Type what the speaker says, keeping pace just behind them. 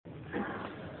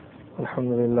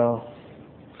الحمد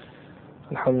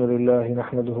لله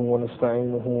نحمده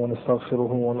ونستعينه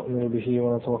ونستغفره ونؤمن به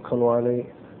ونتوكل عليه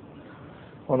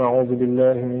ونعوذ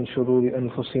بالله من شرور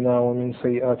أنفسنا ومن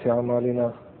سيئات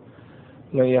أعمالنا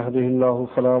من يهده الله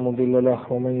فلا مضل له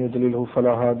ومن يضلله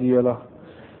فلا هادي له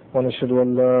ونشهد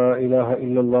أن لا إله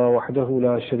إلا الله وحده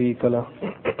لا شريك له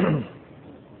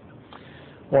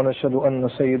ونشهد أن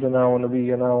سيدنا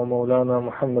ونبينا ومولانا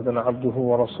محمدا عبده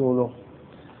ورسوله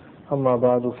أما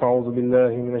بعد فأعوذ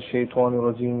بالله من الشيطان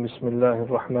الرجيم بسم الله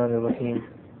الرحمن الرحيم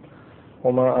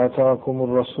وما آتاكم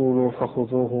الرسول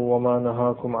فخذوه وما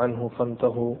نهاكم عنه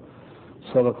فانتهوا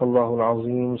صدق الله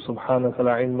العظيم سبحانك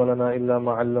لا علم لنا إلا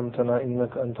ما علمتنا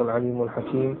إنك أنت العليم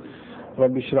الحكيم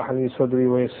رب اشرح لي صدري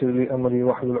ويسر لي أمري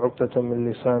واحلل عقدة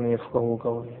من لساني يفقهوا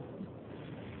قولي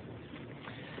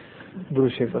درود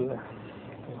شريف الله.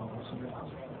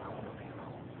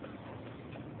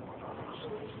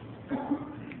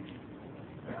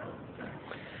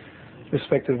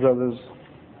 Respected brothers,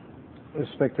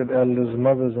 respected elders,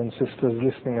 mothers and sisters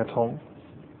listening at home,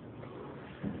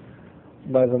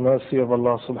 by the mercy of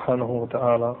Allah subhanahu wa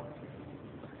ta'ala,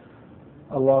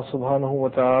 Allah subhanahu wa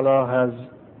ta'ala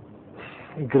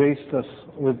has graced us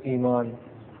with Iman.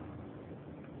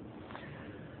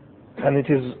 And it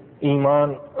is Iman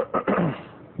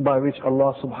by which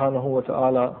Allah subhanahu wa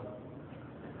ta'ala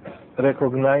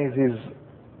recognizes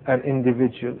an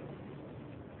individual.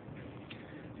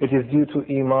 It is due to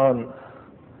Iman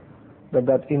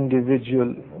that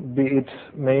individual, be it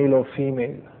male or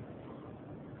female,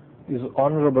 is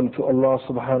honorable to Allah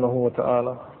subhanahu wa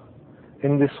ta'ala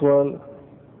in this world,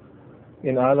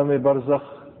 in Alam-e-Barzakh,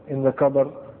 in the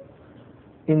Qabr,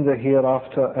 in the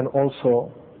hereafter, and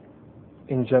also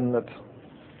in Jannat.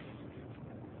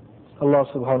 Allah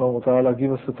subhanahu wa ta'ala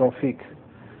give us the tawfiq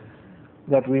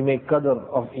that we make qadr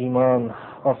of Iman,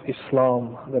 of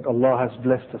Islam that Allah has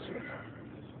blessed us with.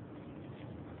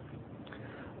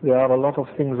 There are a lot of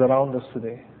things around us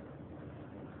today,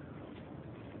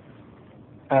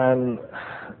 and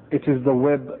it is the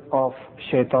web of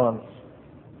shaitan.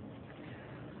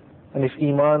 And if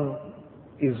Iman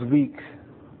is weak,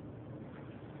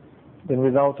 then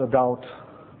without a doubt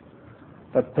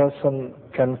that person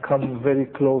can come very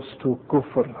close to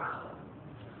kufr.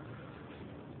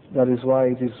 That is why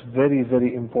it is very,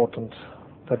 very important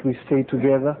that we stay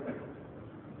together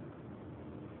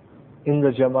in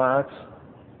the Jama'at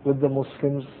with the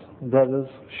Muslims, brothers,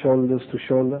 shoulders to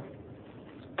shoulder,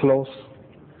 close,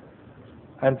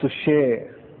 and to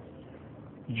share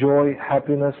joy,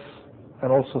 happiness,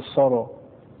 and also sorrow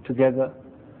together,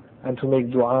 and to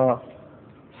make dua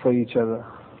for each other.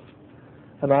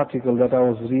 An article that I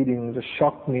was reading just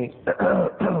shocked me.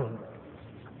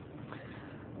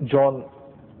 John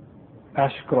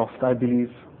Ashcroft, I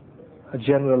believe, a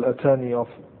general attorney of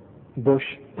Bush,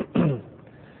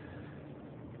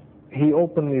 he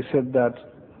openly said that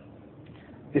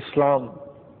Islam,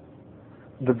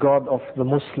 the God of the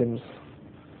Muslims,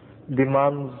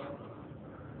 demands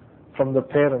from the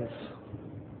parents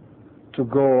to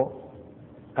go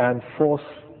and force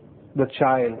the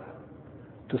child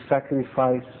to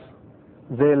sacrifice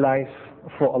their life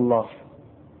for Allah.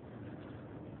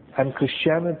 And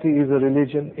Christianity is a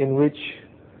religion in which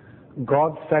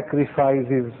God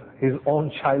sacrifices His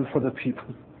own child for the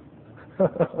people.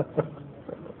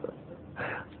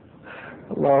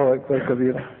 Allahu Akbar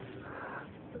Kabira.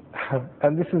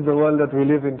 And this is the world that we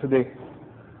live in today,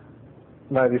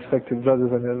 my respected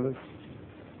brothers and elders.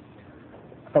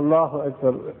 Allahu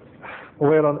Akbar.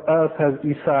 Where on earth has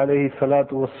Isa alayhi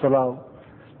salatu was salam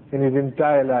in his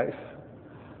entire life?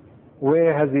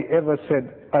 Where has he ever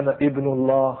said, Ana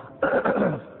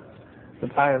ibnullah,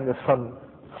 that I am the son,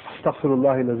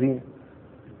 astaghfirullah al-azim,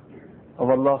 of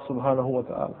Allah subhanahu wa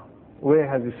ta'ala? Where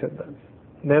has he said that?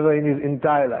 Never in his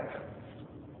entire life.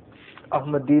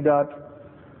 Ahmad Deedat,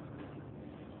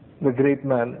 the great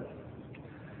man,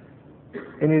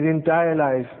 in his entire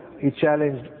life, he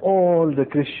challenged all the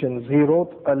Christians. He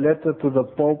wrote a letter to the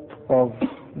Pope of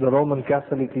the Roman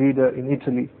Catholic leader in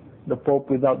Italy, the Pope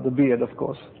without the beard, of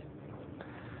course.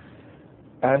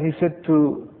 And he said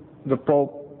to the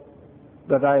Pope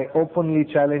that I openly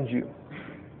challenge you.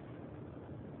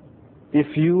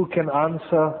 If you can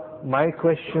answer my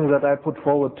questions that I put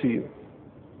forward to you,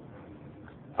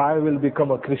 I will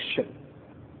become a Christian.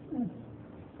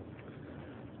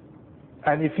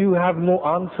 And if you have no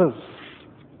answers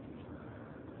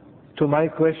to my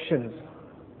questions,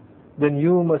 then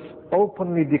you must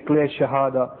openly declare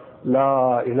Shahada,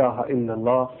 La ilaha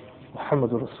illallah,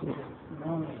 Muhammadur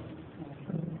Rasulullah.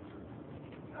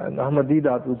 And Ahmad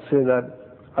Deedat would say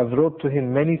that I've wrote to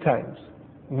him many times,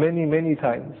 many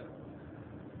times,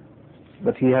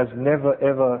 but he has never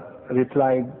ever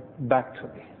replied back to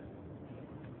me.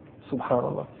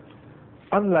 Subhanallah.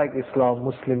 Unlike Islam,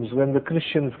 Muslims, when the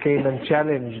Christians came and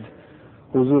challenged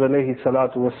Huzur alayhi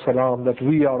salatu was salam that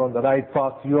we are on the right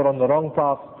path, you are on the wrong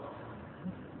path,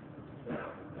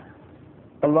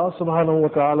 Allah subhanahu wa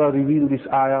ta'ala revealed these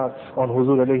ayats on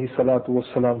Huzur alayhi salatu was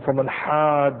salam. فَمَنْ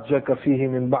حَاجَّكَ فِيهِ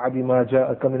مِنْ بَعْدِ مَا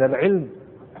جَاءَكَ مِنَ الْعِلْمِ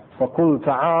فَقُلْ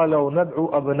تَعَالَوْا نَدْعُ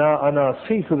أَبْنَاءَنَا.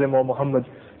 Say to them, O Muhammad,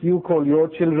 you call your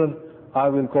children, I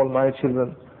will call my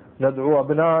children. نَدْعُ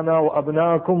أَبْنَاءَنَا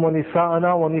وَأَبْنَاءَكُمْ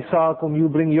وَنِسَاءَنَا وَنِسَاءَكُمْ. You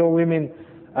bring your women,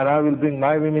 and I will bring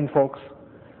my women folks.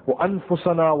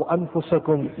 وَأَنفُسَنَا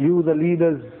وَأَنفُسَكُمْ. You the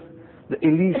leaders, the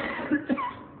elite,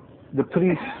 the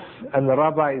priests and the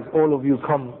rabbis, all of you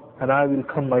come, and I will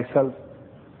come myself.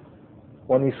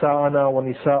 وَنِسَاءَنَا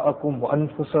وَنِسَاءَكُمْ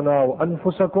وَأَنفُسَنَا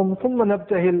وَأَنفُسَكُمْ ثُمَّ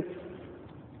نَبْتَهِلْ.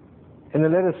 And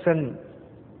then let us send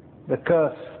the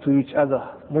curse to each other.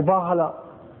 Mubahala.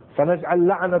 فَنَجْعَلْ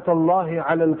لَعْنَةَ اللَّهِ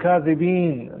عَلَى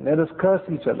الْكَاذِبِينَ. Let us curse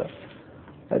each other.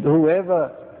 And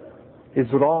whoever is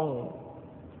wrong,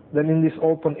 then in this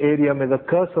open area, may the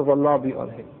curse of Allah be on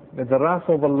him. May the wrath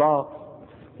of Allah,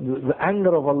 the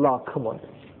anger of Allah come on him.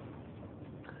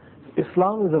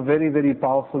 Islam is a very, very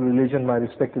powerful religion, my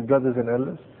respected brothers and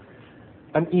elders.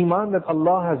 An iman that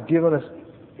Allah has given us,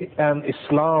 and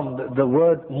Islam, the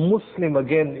word Muslim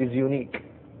again is unique.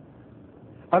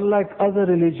 Unlike other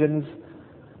religions,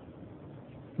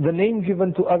 the name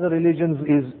given to other religions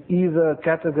is either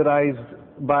categorized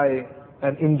by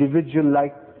an individual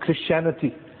like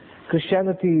Christianity.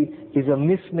 Christianity is a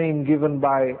misname given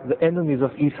by the enemies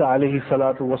of Isa alayhi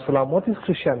salatu wasalam. What is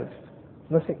Christianity?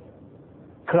 Nothing.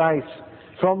 Christ.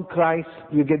 From Christ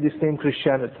you get this name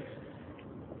Christianity.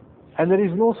 And there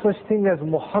is no such thing as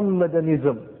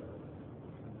Mohammedanism.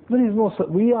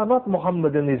 We are not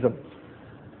Mohammedanism.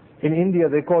 In India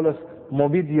they call us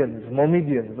Mohammedans.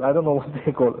 I don't know what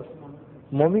they call us.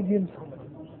 Mohammedans?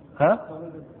 Huh?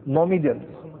 Mohammedans.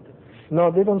 No,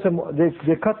 they don't say,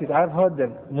 they cut it. I've heard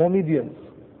them. Mohammedans.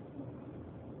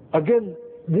 Again,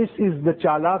 this is the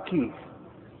chalaki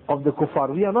of the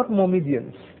kuffar. We are not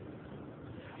Mohammedans.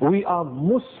 We are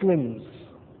Muslims.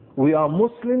 We are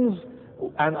Muslims,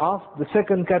 and the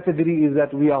second category is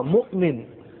that we are mu'min.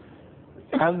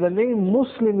 And the name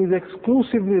Muslim is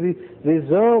exclusively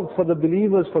reserved for the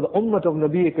believers, for the ummah of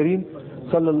Nabi Kareem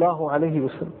sallallahu alayhi wa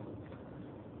sallam.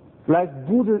 Like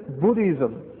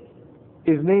Buddhism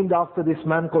is named after this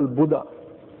man called Buddha.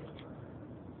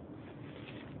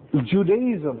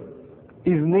 Judaism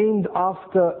is named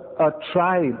after a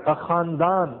tribe, a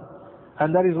khandan,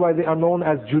 and that is why they are known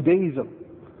as Judaism.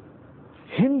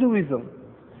 Hinduism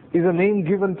is a name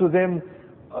given to them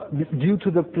due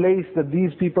to the place that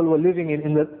these people were living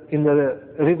in the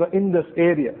river Indus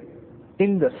area.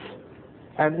 Indus.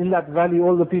 And in that valley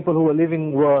all the people who were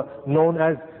living were known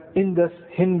as Indus.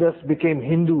 Hindus became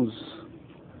Hindus.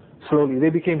 Slowly they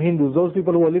became Hindus, those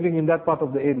people who were living in that part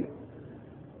of the area.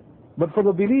 But for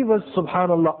the believers,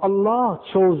 subhanallah, Allah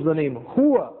chose the name.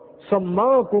 Huwa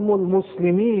sammakumul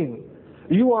muslimin.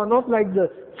 You are not like the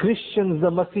Christians, the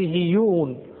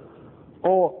Masihiyun,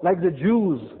 or like the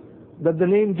Jews, that the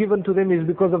name given to them is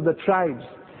because of the tribes.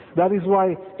 That is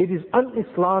why it is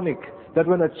un-Islamic that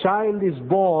when a child is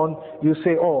born, you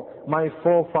say, oh, my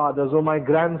forefathers or my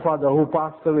grandfather who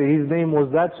passed away, his name was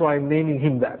that, so I'm naming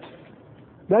him that.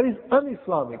 That is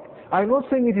un-Islamic. I'm not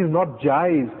saying it is not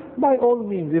jaiz. By all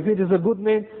means, if it is a good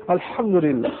name,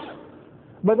 alhamdulillah.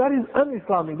 But that is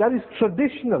un-Islamic, that is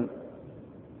traditional.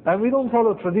 And we don't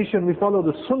follow tradition, we follow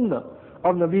the sunnah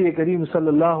of Nabi Kareem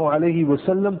sallallahu alayhi wa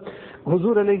sallam.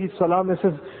 Huzur alayhi salam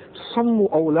says, Sammu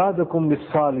awladakum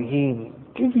bis-salihin.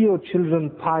 Give your children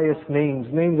pious names,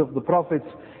 names of the prophets,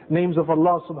 names of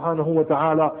Allah subhanahu wa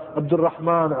ta'ala, Abdul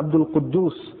Rahman, Abdul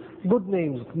Quddus, good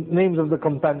names, names of the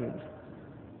companions.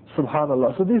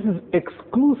 Subhanallah. So this is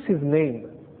exclusive name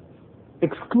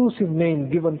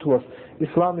given to us.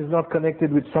 Islam is not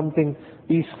connected with something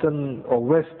eastern or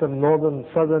western, northern,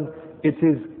 southern. It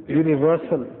is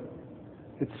universal.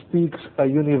 It speaks a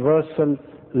universal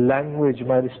language,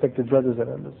 my respected brothers and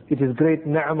elders. It is great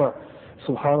ni'mah,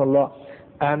 subhanallah.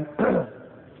 And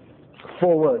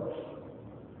 4 words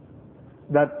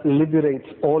that liberates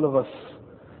all of us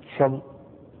from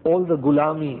all the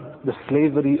gulami, the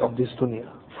slavery of this dunya.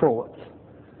 4 words.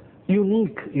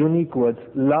 Unique words.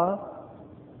 La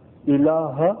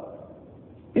ilaha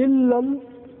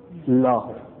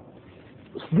illallah.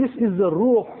 This is the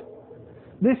ruh.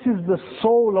 This is the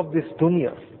soul of this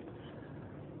dunya.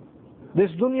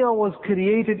 This dunya was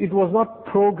created, it was not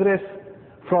progress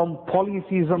from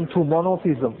polytheism to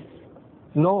monotheism.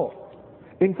 No.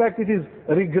 In fact, it is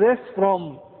regress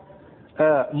from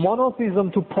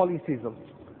monotheism to polytheism.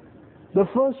 The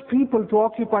first people to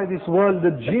occupy this world,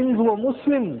 the jinns, were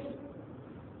Muslims.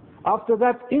 After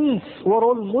that, ins were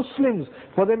all Muslims.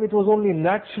 For them it was only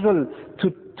natural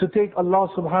to take Allah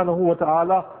subhanahu wa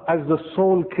ta'ala as the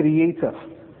sole creator.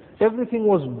 Everything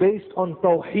was based on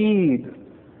Tawheed.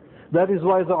 That is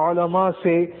why the ulama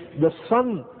say the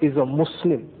sun is a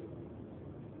Muslim.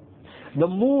 The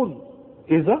moon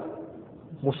is a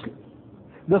Muslim.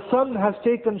 The sun has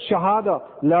taken Shahada,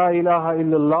 La ilaha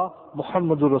illallah,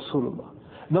 Muhammadur Rasulullah.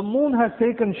 The moon has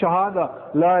taken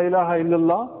Shahada, La ilaha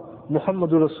illallah,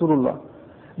 Muhammadur Rasulullah.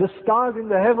 The stars in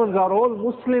the heavens are all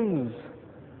Muslims.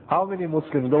 How many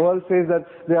Muslims? The world says that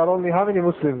there are only how many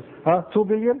Muslims? 2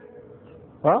 billion?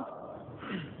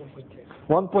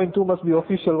 1.2 must be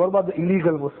official. What about the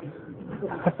illegal Muslims?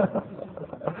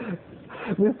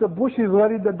 Mr. Bush is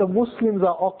worried that the Muslims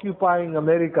are occupying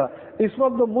America. It's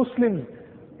not the Muslims.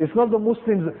 It's not the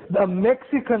Muslims. The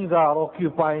Mexicans are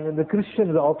occupying and the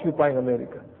Christians are occupying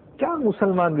America. Kya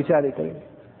Musalman bichare karenge?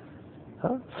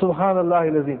 Subhanallah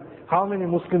al-Azim. How many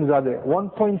Muslims are there?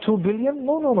 1.2 billion?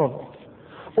 No.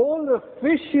 All the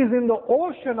fishes in the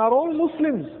ocean are all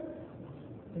Muslims.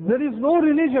 There is no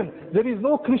religion. There is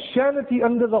no Christianity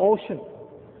under the ocean.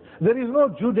 There is no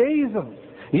Judaism.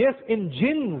 Yes, in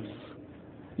jinns,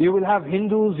 you will have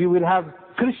Hindus, you will have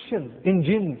Christians in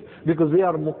jinns, because they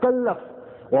are mukallaf.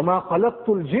 وَمَا خَلَقْتُ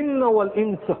الْجِنَّ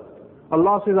وَالْإِنسَ.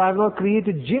 Allah says, I have not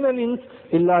created jinn and ins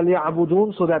illa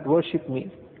liya'budun, so that worship me.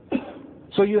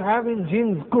 So you have in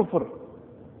jinns kufr.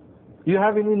 You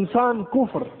have in insan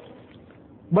kufr.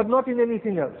 But not in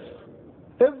anything else.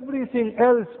 Everything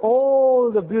else,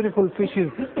 all the beautiful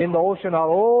fishes in the ocean are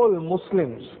all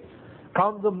Muslims.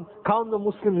 Count the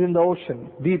Muslims in the ocean,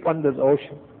 deep under the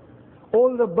ocean.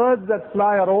 All the birds that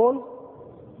fly are all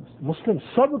Muslims.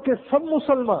 Sab ke sab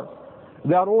Musalman.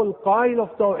 They are all qail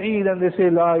of Tawheed and they say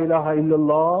La ilaha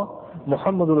illallah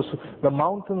Muhammadur Rasul. The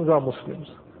mountains are Muslims.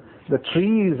 The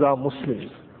trees are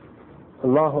Muslims.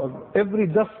 Every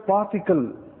dust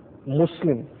particle,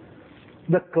 Muslim.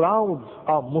 The clouds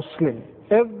are Muslim.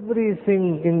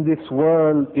 Everything in this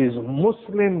world is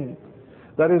Muslim.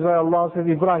 That is why Allah says,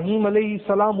 Ibrahim alayhi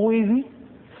salam, who is he?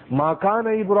 Ma kana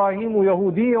Ibrahimu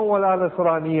Yahudiyan wala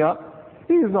Nasraniya.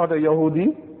 He is not a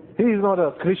Yahudi. He is not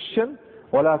a Christian.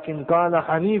 Walakin kana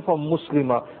Hanifan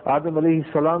Muslima. Adam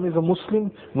alayhi salam is a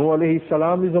Muslim. Nuh alayhi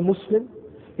salam is a Muslim.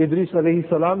 Idris alayhi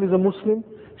salam is a Muslim.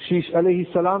 Shish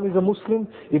alayhi salam is a Muslim.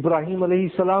 Ibrahim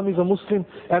alayhi salam is a Muslim.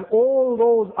 And all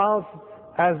those are,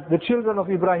 as the children of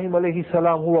Ibrahim alayhi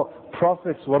salam, who were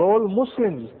prophets, were all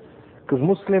Muslims. Because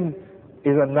Muslim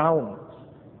is a noun.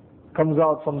 Comes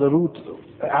out from the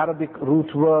Arabic root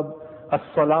verb,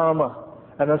 as-salama.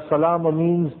 And as-salama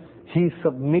means he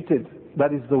submitted.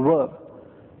 That is the verb.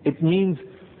 It means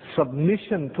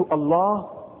submission to Allah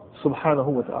subhanahu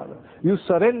wa ta'ala. You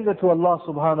surrender to Allah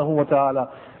subhanahu wa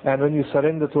ta'ala. And when you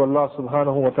surrender to Allah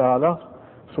subhanahu wa ta'ala,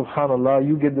 subhanallah,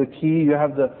 you get the key, you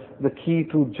have the key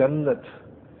to Jannat.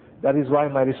 That is why,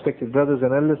 my respected brothers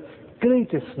and elders,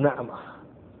 greatest ni'mah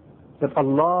that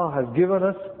Allah has given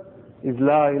us is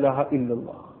La ilaha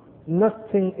illallah.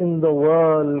 Nothing in the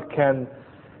world can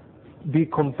be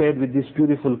compared with this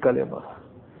beautiful kalima.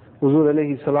 Huzur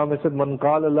alayhi salam said, Man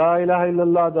qala La ilaha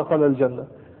illallah dakhala al-jannah.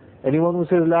 Anyone who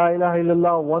says La ilaha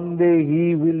illallah, one day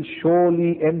he will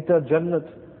surely enter Jannat.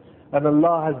 And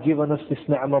Allah has given us this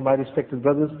ni'mah, my respected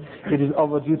brothers. It is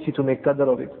our duty to make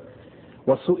qadr of it.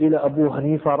 وَسُئِلَ Abu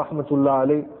Hanifa rahmatullah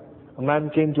alayh. A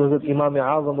man came to Hazrat Imam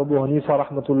Azam Abu Hanifa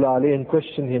rahmatullah alayh and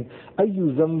questioned him,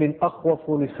 أَيُّ ذَنْبٍ أَخْوَفُ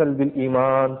لِسَلْبِ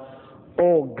الْإِيمَانِ.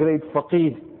 Oh great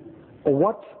faqih,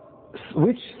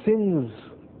 which sins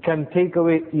can take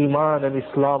away Iman and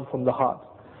Islam from the heart?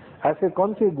 ऐसे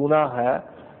कौन से गुनाह है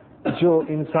जो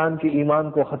इंसान के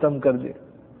ईमान को खत्म कर दे?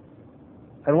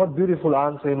 And what beautiful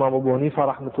answer Imam Abu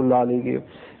Hanifa rahmatullah alayhi gave.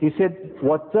 He said,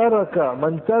 وَتَرَكَ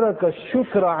مَنْ تَرَكَ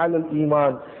الشُّكْرَ عَلَى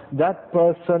الْإِيمَانِ. That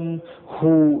person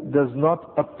who does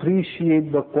not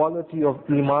appreciate the quality of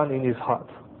Iman in his heart.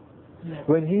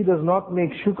 When he does not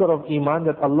make shukr of Iman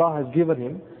that Allah has given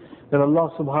him, then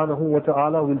Allah subhanahu wa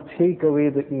ta'ala will take away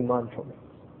the Iman from him.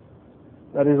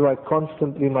 That is why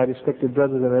constantly, my respected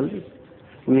brothers and elders,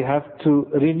 we have to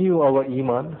renew our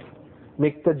Iman,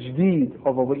 make tajdeed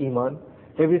of our Iman.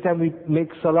 Every time we make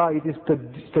salah, it is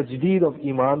tajdeed of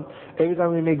Iman. Every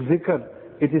time we make zikr,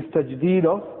 it is tajdeed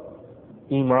of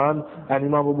Iman. And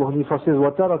Imam Abu Hanifa says,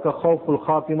 وَتَرَكَ خَوْفُ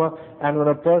الْخَاتِمَةِ. And when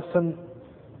a person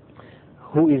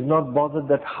who is not bothered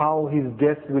that how his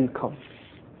death will come,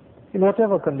 in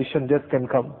whatever condition death can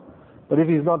come, but if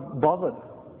he is not bothered,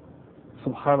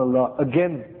 subhanallah,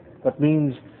 again, that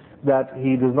means that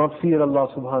he does not fear Allah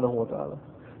subhanahu wa ta'ala.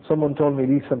 Someone told me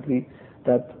recently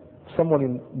that someone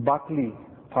in Batley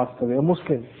passed away, a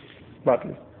Muslim,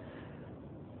 Batley.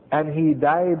 And he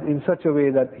died in such a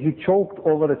way that he choked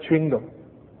over a chewing gum.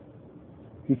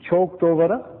 He choked over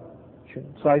a chewing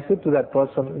gum. So I said to that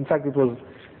person, in fact it was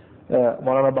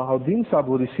Maulana Bahauddin Sahib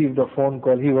who received a phone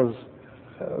call. He was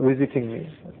visiting me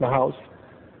at my house.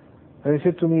 And he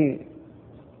said to me,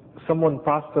 someone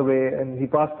passed away, and he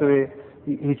passed away,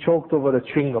 he choked over a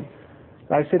chewing gum.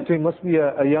 I said to him, must be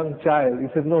a young child. He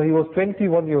said, no, he was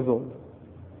 21 years old.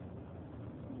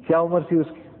 Kya umar thi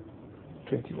uski?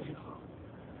 21 years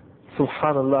old.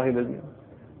 Subhanallah al-Azim.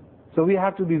 So we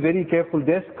have to be very careful.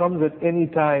 Death comes at any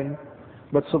time,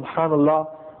 but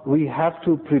subhanallah, we have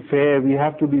to prepare, we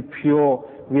have to be pure,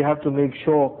 we have to make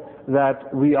sure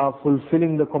that we are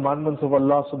fulfilling the commandments of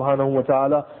Allah subhanahu wa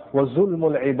ta'ala. وَظُلْمُ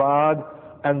الْعِبَادِ,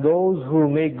 and those who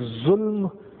make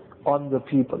zulm on the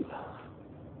people.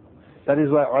 That is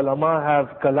why ulama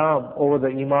have kalam over the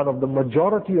iman of the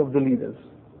majority of the leaders.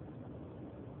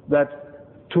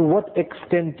 That to what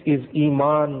extent is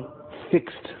iman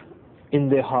fixed in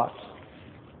their hearts.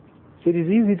 It is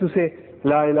easy to say,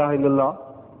 La ilaha illallah,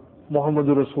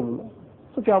 Muhammadur Rasulullah.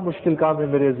 So kya mushkil kaam hai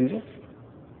mere azeez?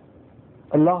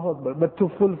 Allahu Akbar. But to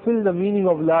fulfill the meaning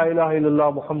of La ilaha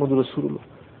illallah, Muhammadur Rasulullah,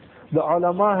 the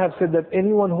ulama have said that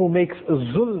anyone who makes a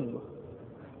zulm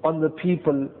on the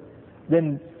people,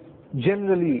 then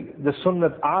generally the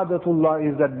sunnat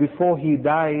adatullah is that before he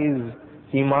dies,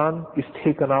 iman is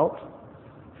taken out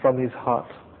from his heart.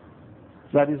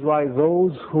 That is why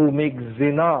those who make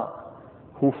zina,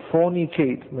 who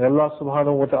fornicate, may Allah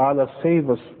subhanahu wa ta'ala save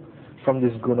us from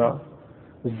this guna.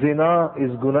 Zina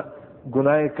is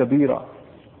gunai kabira,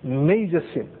 major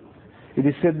sin. It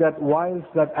is said that whilst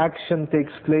that action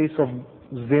takes place of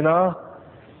zina,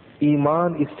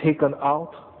 iman is taken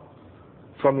out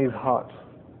from his heart.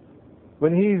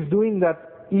 When he is doing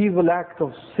that evil act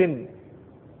of sin,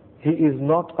 he is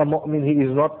not a mu'min, he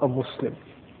is not a Muslim.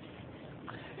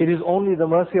 It is only the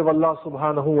mercy of Allah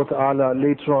subhanahu wa ta'ala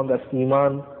later on that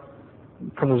iman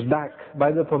comes back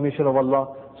by the permission of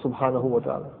Allah subhanahu wa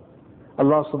ta'ala.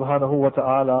 Allah subhanahu wa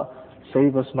ta'ala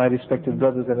save us, my respected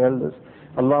brothers and elders.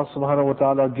 Allah subhanahu wa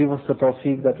ta'ala give us the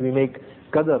tawfiq that we make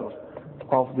qadr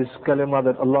of this kalima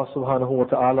that Allah subhanahu wa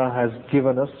ta'ala has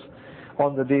given us.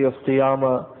 On the day of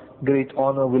Qiyamah, great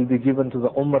honor will be given to the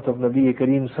ummah of Nabi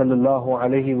Kareem sallallahu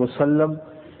alayhi wa sallam.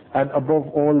 And above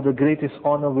all, the greatest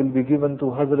honor will be given to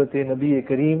Hazrat Nabi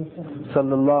Kareem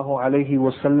sallallahu alayhi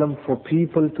wa sallam for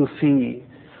people to see.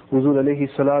 Huzur alayhi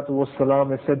salatu wa salam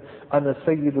has said, Ana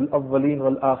Sayyidul Awwaleen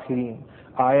wal Akhirin.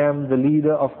 I am the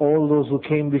leader of all those who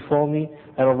came before me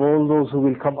and of all those who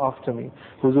will come after me.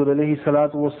 Huzur alayhi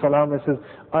salatu wa salam says,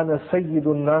 Ana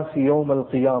Sayyidun Nasi Yawm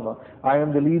al-Qiyamah. I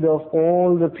am the leader of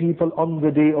all the people on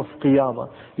the day of Qiyamah.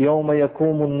 Yawma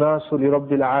yakumun nasu li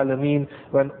Rabbil Alameen.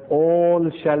 When all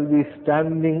shall be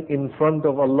standing in front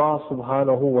of Allah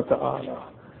subhanahu wa ta'ala.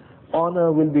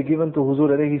 Honor will be given to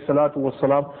Huzur alayhi salatu wa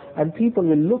salam, and people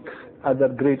will look at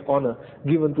that great honor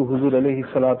given to Huzur alayhi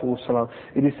salatu wa salam.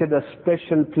 It is said a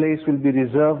special place will be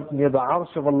reserved near the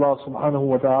arsh of Allah subhanahu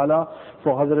wa ta'ala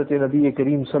for Hazrat Nabi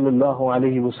Kareem sallallahu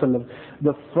alayhi wa sallam.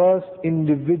 The first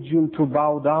individual to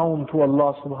bow down to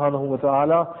Allah subhanahu wa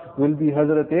ta'ala will be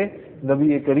Hazrat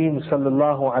Nabi Kareem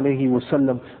sallallahu alayhi wa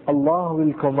sallam. Allah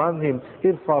will command him,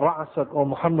 Irfa ra'asak, O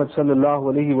Muhammad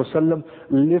sallallahu alayhi wa sallam,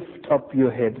 lift up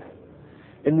your head.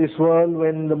 In this world,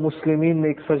 when the Muslimin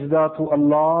make sajda to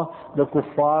Allah, the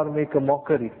kuffar make a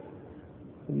mockery.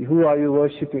 Who are you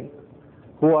worshipping?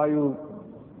 Who are you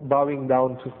bowing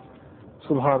down to?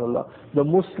 Subhanallah. The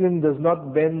Muslim does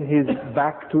not bend his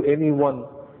back to anyone,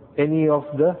 any of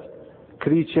the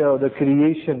creature or the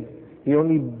creation. He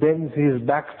only bends his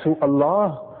back to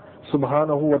Allah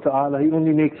subhanahu wa ta'ala. He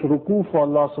only makes ruku for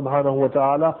Allah subhanahu wa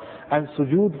ta'ala and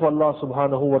sujood for Allah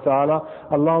subhanahu wa ta'ala.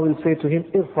 Allah will say to him,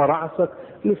 Irfa ra'asak,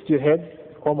 lift your head,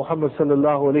 O Muhammad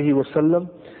sallallahu alayhi wa sallam.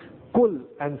 Qul,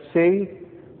 and say,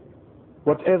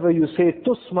 whatever you say,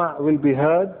 tusma, will be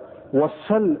heard.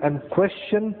 Wasal, and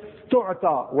question,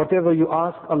 tu'ta, whatever you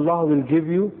ask, Allah will give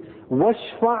you.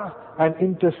 Washfa, and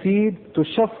intercede, to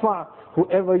shafa,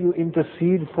 whoever you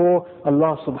intercede for,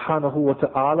 Allah subhanahu wa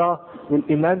ta'ala will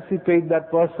emancipate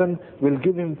that person, will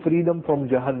give him freedom from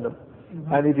Jahannam.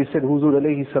 And it is said, Huzur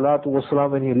alayhi salatu wa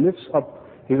salam, when he lifts up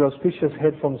his auspicious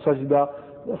head from sajda,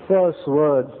 the first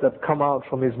words that come out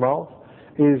from his mouth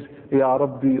is, Ya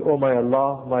Rabbi, O my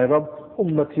Allah, my Rabb,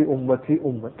 ummati, ummati,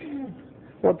 ummati.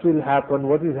 What will happen?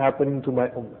 What is happening to my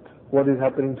ummah? What is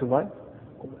happening to my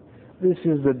ummah? This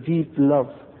is the deep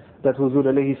love that Huzur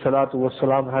alayhi salatu wa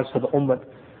salam has for the ummah.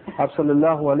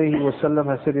 Sallallahu alayhi wa sallam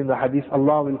has said in the hadith,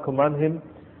 Allah will command him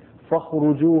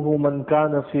فَخْرُجُوهُ مَنْ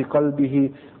كَانَ فِي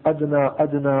قَلْبِهِ أَدْنَى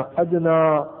أَدْنَى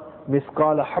أَدْنَى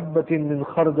مِثْقَالَ حَبَّةٍ مِنْ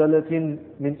خَرْدَلَةٍ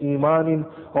مِنْ إِيمَانٍ.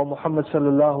 O Muhammad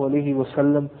sallallahu alayhi wa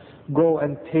sallam, go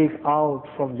and take out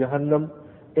from Jahannam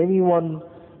anyone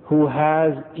who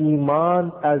has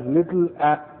Iman as little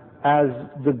as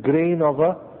the grain of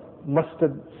a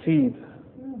mustard seed.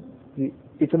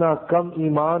 Itna kam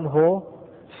Iman ho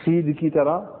seed ki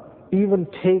tarah. Even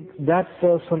take that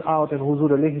person out, and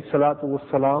Huzur alayhi salatu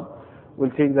wassalam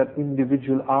will take that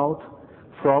individual out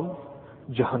from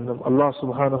Jahannam. Allah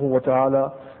subhanahu wa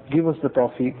ta'ala give us the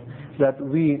tawfiq that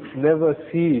we never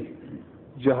see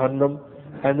Jahannam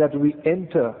and that we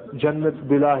enter Jannat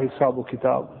bila hisabu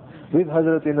kitab. With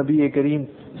Hazrat Nabi Kareem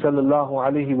sallallahu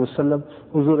alayhi wa sallam,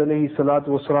 Huzur alayhi salatu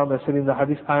wassalam has said in the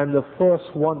hadith, I am the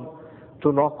first one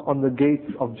to knock on the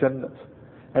gates of Jannat.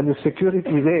 And the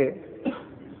security there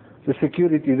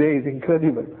is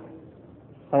incredible.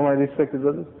 How I respect it,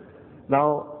 brothers.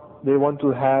 Now they want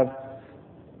to have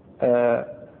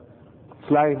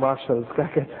fly marshals,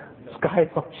 sky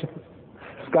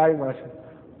marshals,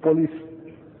 police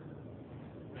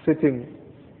sitting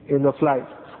in the flight,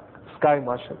 sky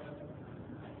marshals.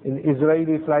 In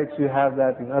Israeli flights you have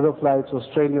that, in other flights,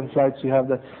 Australian flights you have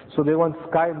that. So they want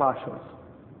sky marshals.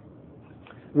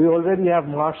 We already have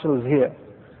marshals here,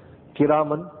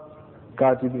 Kiraman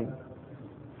Katibin.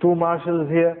 2 marshals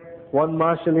here, 1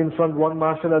 marshal in front, 1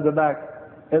 marshal at the back.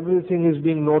 Everything is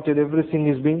being noted, everything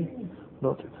is being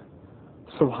noted.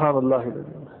 Subhanallah,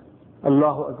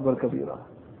 Allahu Akbar Kabira.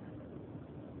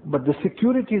 But the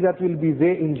security that will be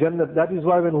there in Jannat, that is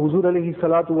why when Huzur alayhi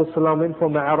salatu wassalam went for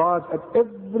Mi'raj, at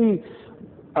every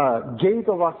gate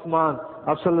of Asman,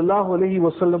 Sallallahu alayhi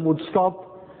wasallam would stop,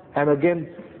 and again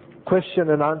question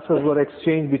and answers were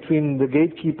exchanged between the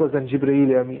gatekeepers and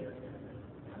Jibreel Amin.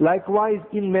 Likewise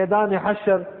in Maidan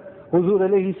Hashar, Huzur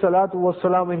alayhi salatu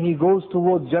wassalam, when he goes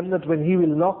towards Jannat, when he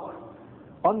will knock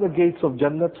on the gates of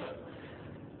Jannat,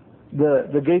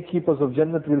 the gatekeepers of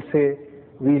Jannat will say,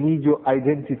 we need your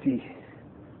identity.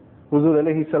 Huzur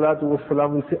alayhi salatu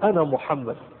wassalam will say, Ana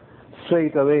Muhammad.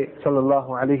 Straight away, sallallahu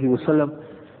alayhi wasallam,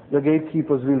 the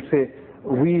gatekeepers will say,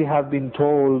 we have been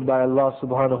told by Allah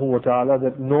subhanahu wa ta'ala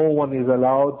that no one is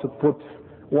allowed to put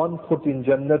 1 foot in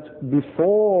Jannat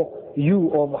before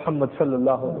you, O Muhammad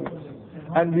sallallahu alayhi wasallam,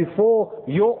 and before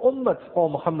your ummat, O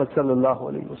Muhammad sallallahu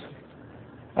alayhi wasallam.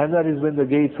 And that is when the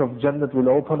gates of Jannat will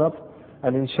open up,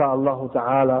 and insha'Allah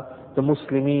ta'ala, the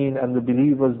Muslimin and the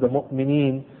believers, the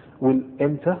mu'mineen, will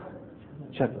enter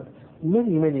Jannat.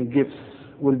 Many gifts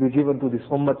will be given to this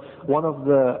ummah. One of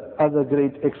the other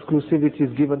great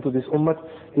exclusivities given to this ummah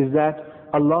is that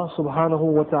Allah subhanahu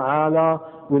wa ta'ala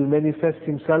will manifest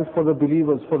Himself for the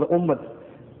believers, for the ummah,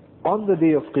 on the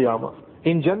day of Qiyamah.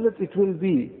 In Jannat it will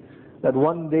be that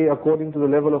one day, according to the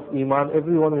level of Iman,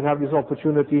 everyone will have this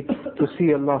opportunity to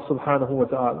see Allah subhanahu wa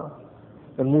ta'ala.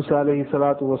 And Musa alayhi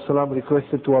salatu wasalam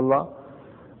requested to Allah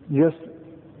just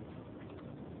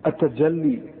a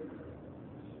tajalli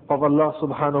of Allah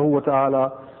subhanahu wa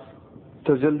ta'ala,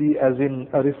 tajalli as in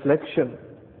a reflection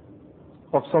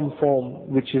of some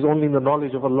form which is only in the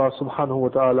knowledge of Allah subhanahu wa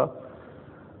ta'ala,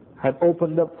 had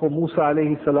opened up for Musa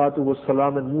alayhi salatu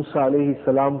wasalam, and Musa alayhi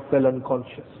salam fell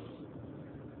unconscious.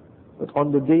 But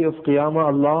on the day of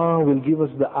Qiyamah, Allah will give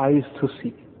us the eyes to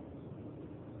see.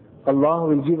 Allah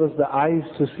will give us the eyes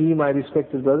to see, my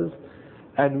respected brothers,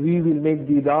 and we will make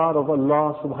didar of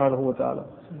Allah subhanahu wa ta'ala.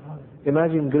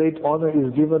 Imagine, great honor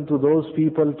is given to those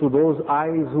people, to those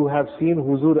eyes who have seen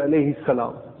Huzur alayhi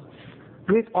salam.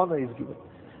 Great honor is given,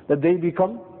 that they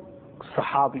become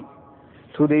Sahabi.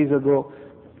 2 days ago,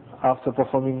 after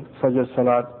performing Fajr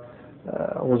Salat,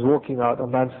 I was walking out, a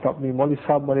man stopped me, Mauli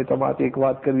Sahab, mane tamate ek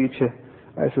baat karni chhe.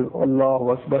 I said,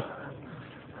 Allahu Akbar.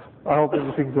 I hope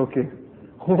everything's okay.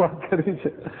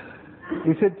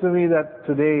 He said to me that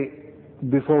today,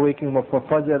 before waking up for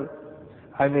Fajr,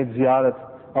 I made ziyarat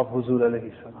of Huzur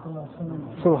alayhi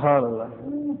salam. Subhanallah.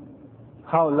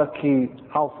 How lucky,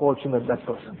 how fortunate that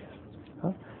person is.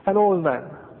 Huh? An old man.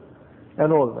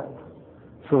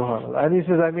 Subhanallah. And he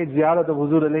says, I made ziyarat of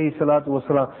Huzur alayhi salatu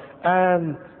wasalam,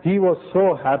 and he was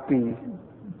so happy.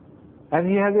 And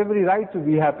he has every right to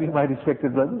be happy, my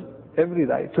respected brothers. Every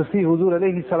right to see Huzur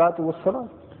alayhi salatu wasalam.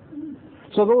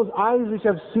 So those eyes which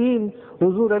have seen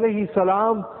Huzur alayhi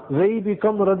salam, they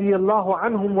become radiyallahu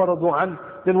anhum wa radu an.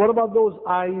 Then what about those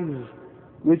eyes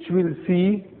which will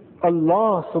see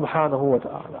Allah subhanahu wa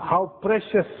ta'ala? How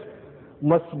precious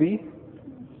must be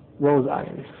those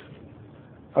eyes.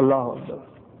 Allahu Akbar.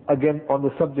 Again, on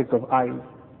the subject of eyes,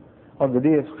 on the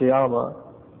day of Qiyamah,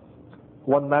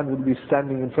 one man will be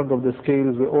standing in front of the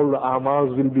scales where all the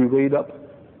amals will be weighed up.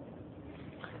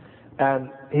 and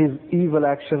his evil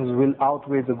actions will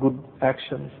outweigh the good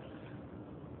actions.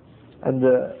 And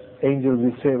the angels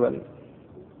will say, well,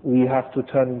 we have to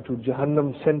turn him to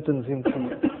Jahannam, sentence him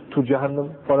to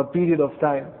Jahannam for a period of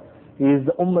time. He is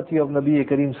the ummati of Nabi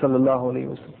Kareem sallallahu alayhi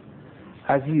wa sallam.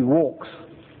 As he walks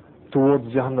towards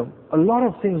Jahannam, a lot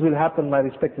of things will happen, my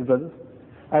respected brothers.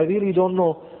 I really don't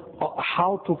know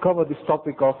how to cover this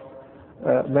topic of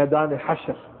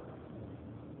Maidan-e-Hashr.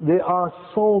 There are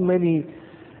so many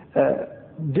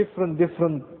different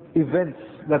events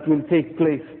that will take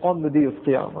place on the day of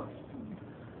Qiyamah.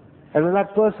 And when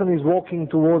that person is walking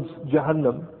towards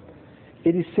Jahannam,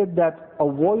 it is said that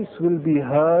a voice will be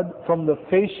heard from the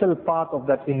facial part of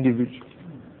that individual.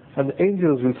 And the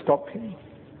angels will stop him.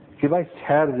 If I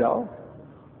ठहर जाओ,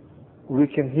 we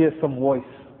can hear some voice.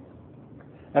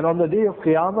 And on the day of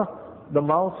Qiyamah, the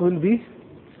mouth will be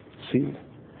sealed.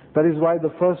 That is why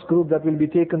the first group that will be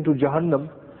taken to Jahannam,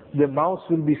 their mouths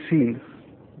will be sealed.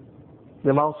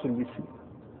 Their mouths will be sealed.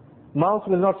 Mouth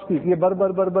will not speak. ये bar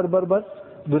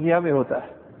दुनिया में होता है.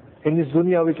 In this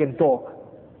dunya we can talk.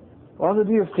 On the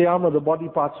day of Qiyamah, the body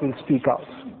parts will speak out.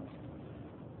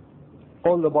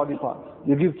 All the body parts.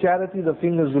 You give charity, the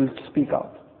fingers will speak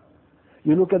out.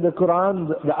 You look at the Quran,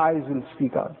 the eyes will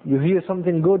speak out. You hear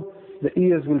something good, the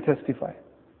ears will testify.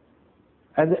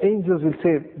 And the angels will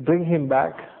say, bring him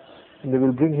back. And they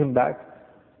will bring him back.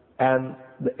 And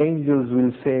the angels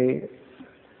will say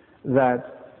that,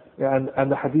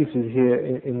 and the hadith is here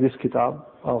in this kitab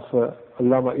of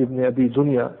Allama ibn Abi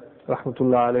Dunya,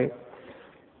 rahmatullah alayh,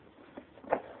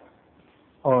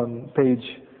 on page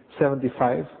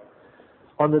 75.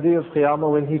 On the day of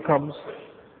Qiyamah, when he comes,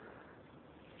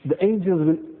 the angels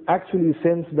will actually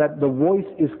sense that the voice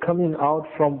is coming out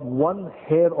from one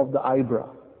hair of the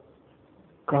eyebrow.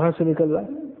 Kahan se nikal raha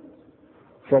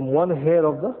hai? From one hair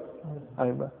of the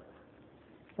eyebrow.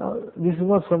 Now, this is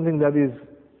not something that is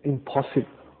impossible.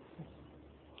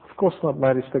 Of course not, my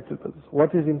respected brothers.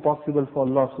 What is impossible for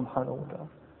Allah subhanahu wa ta'ala?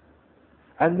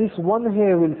 And this one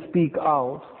hair will speak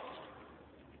out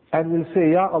and will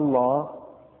say, Ya Allah,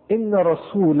 Inna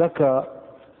Rasulaka,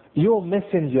 your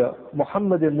messenger,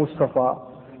 Muhammad Mustafa,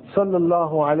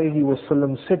 sallallahu alayhi wa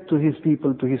sallam, said to his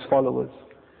people, to his followers,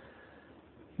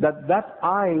 that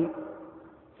eye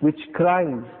which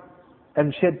cries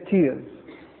and shed tears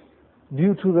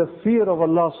due to the fear of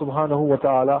Allah subhanahu wa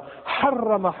ta'ala,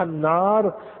 harramaha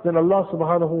an-nar, then Allah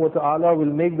subhanahu wa ta'ala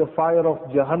will make the fire of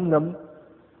Jahannam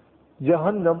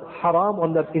haram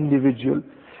on that individual.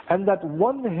 And that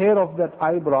one hair of that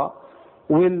eyebrow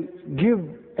will give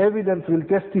evidence, will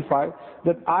testify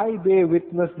that I bear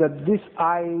witness that these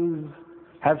eyes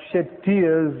have shed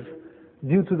tears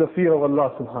due to the fear of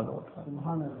Allah subhanahu wa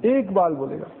ta'ala. Ek baal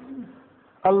bolega.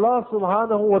 Allah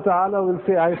subhanahu wa ta'ala will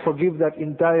say, I forgive that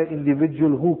entire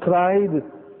individual who cried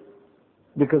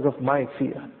because of my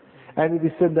fear. And it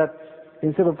is said that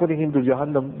instead of putting him to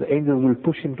Jahannam, the angels will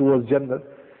push him towards Jannah,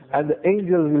 and the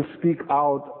angels will speak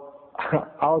out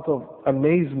of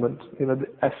amazement,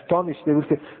 astonished. They will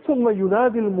say, ثُمَّ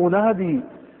يُنَادِ الْمُنَادِي,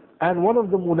 and one of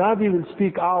the munadi will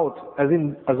speak out, as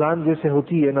in azan jaise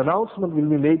hoti, an announcement will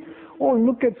be made, oh,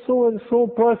 look at so and so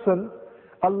person,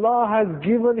 Allah has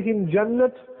given him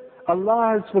Jannat,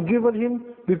 Allah has forgiven him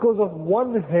because of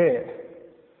one hair.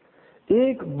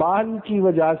 Ek baal ki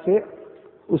wajah se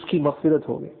uski maghfirat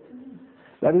ho gayi.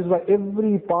 That is why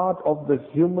every part of the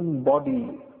human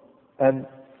body, and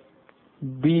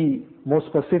be more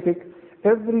specific,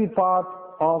 every part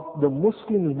of the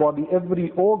Muslim's body,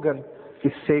 every organ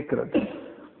is sacred.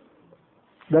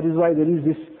 That is why there is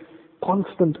this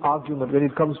constant argument when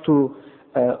it comes to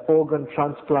organ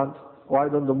transplant. Why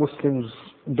don't the Muslims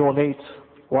donate?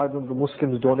 Why don't the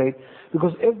Muslims donate?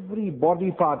 Because every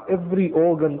body part, every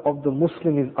organ of the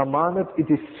Muslim is amanat, it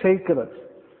is sacred.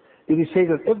 It is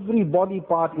sacred. Every body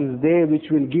part is there which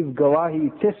will give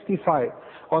gawahi, testify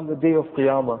on the day of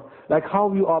Qiyamah. Like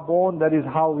how you are born, that is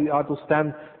how we are to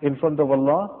stand in front of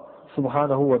Allah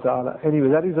subhanahu wa ta'ala. Anyway,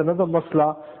 that is another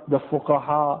masla. The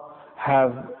fuqaha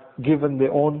have given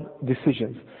their own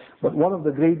decisions. But one of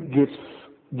the great gifts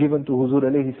given to Huzur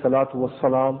alayhi salatu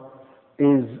wassalam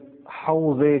is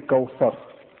Hawz-e Kawthar,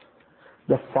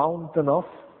 the fountain of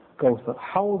Kawthar.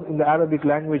 Hawz in the Arabic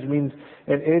language means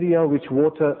an area in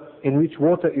which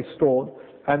water is stored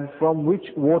and from which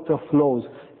water flows.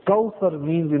 Kawthar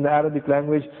means in the Arabic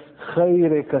language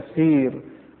khayr kaseer,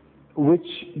 which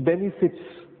benefits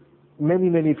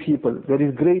many people. There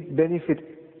is great benefit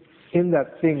in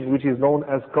that thing which is known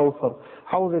as Kawthar.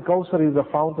 Hawz-e Kawthar is the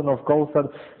fountain of Kawthar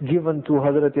given to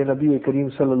Hazrat Nabi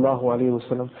Kareem sallallahu alayhi wa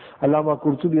sallam. Allama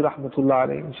Qurtubi rahmatullah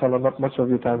alayhi, inshallah not much of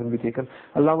your time will be taken.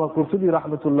 Allama Qurtubi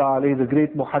rahmatullah alayhi, the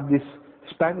great muhaddis,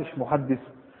 Spanish muhaddith,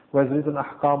 who has written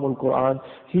Ahkamul Quran,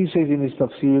 he says in his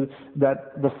tafsir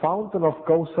that the fountain of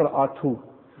Kawthar are two.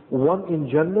 One in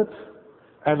Jannat,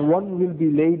 and one will be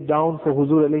laid down for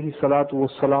Huzur alayhi salatu was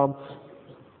salam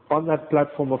on that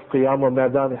platform of Qiyamah,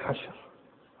 Maidan Hashr.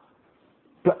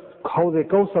 How they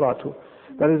Kawthar are two.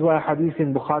 That is why hadith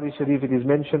in Bukhari Sharif it is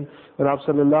mentioned when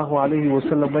Rasul sallallahu alayhi wa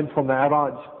sallam went for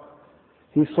Mi'raj.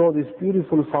 He saw this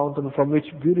beautiful fountain from which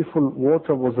beautiful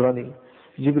water was running.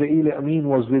 Jibreel Amin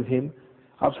was with him.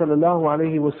 Rasul sallallahu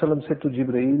alayhi wa sallam said to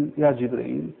Jibreel, Ya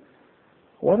Jibreel,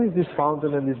 what is this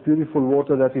fountain and this beautiful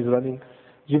water that is running?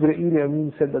 Jibreel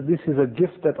Amin said that this is a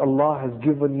gift that Allah has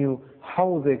given you,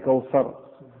 Hawz Kawthar.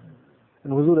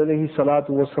 And Huzur alayhi salatu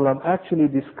wasalam actually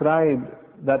described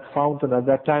that fountain at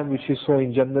that time which he saw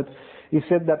in Jannat. He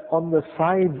said that on the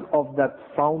sides of that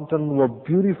fountain were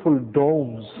beautiful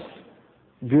domes.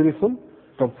 Beautiful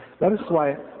domes. That is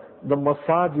why the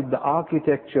masajid, the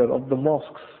architecture of the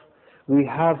mosques, we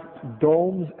have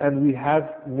domes and we have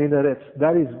minarets.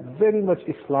 That is very much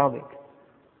Islamic.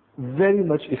 Very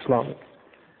much Islamic.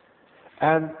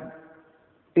 And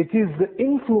it is the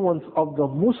influence of the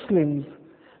Muslims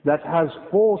that has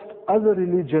forced other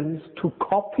religions to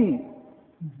copy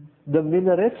the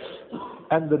minarets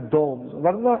and the domes.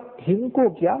 Varna,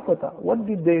 hinko kya pata? What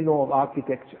did they know of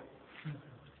architecture?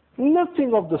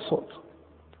 Nothing of the sort.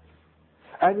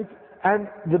 And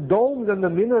the domes and the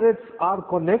minarets are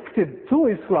connected to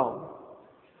Islam.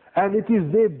 And it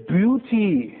is their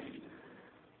beauty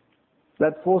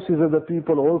that forces other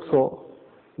people also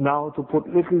now to put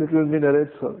little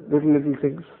minarets, little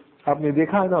things. आपने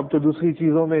देखा है ना अब तो दूसरी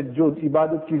चीजों में जो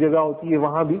इबादत की जगह होती है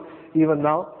वहाँ भी, even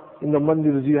now in the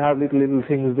mandirs you have little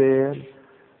things there.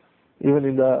 Even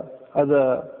in the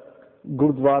other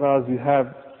gurdwaras you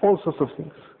have all sorts of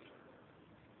things.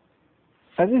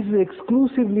 And this is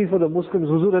exclusively for the Muslims.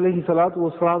 Huzur alayhi salatu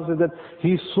wasalam said that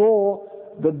he saw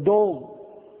the dome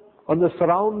on the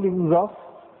surroundings of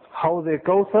Hawz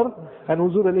Kawthar, and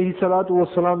Huzur alayhi salatu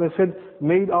wasalam has said,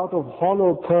 made out of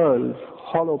hollow pearls.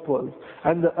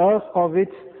 And the earth of it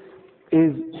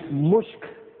is mushk,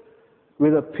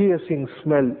 with a piercing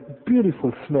smell,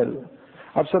 beautiful smell.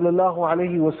 Rasul sallallahu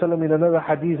alayhi wasallam in another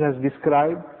hadith has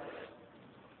described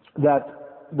that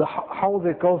the Hawz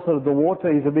Kawthar, the water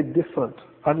is a bit different.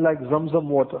 Unlike Zamzam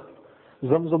water.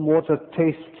 Zamzam water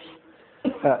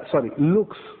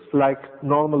looks like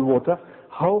normal water.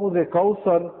 Hawz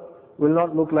Kawthar will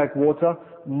not look like water.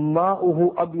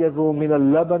 Ma'uhu abyadu min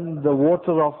al-laban, the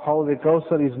water of Hawz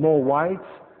Kawthar is more white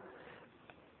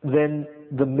than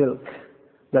the milk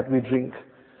that we drink.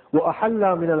 وَأَحَلَّ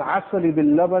مِنَ الْعَسَلِ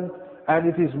بِاللَّبَنِ, and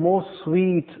it is more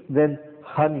sweet than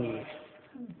honey.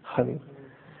 Honey.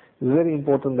 It's very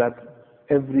important that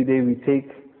every day we take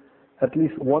at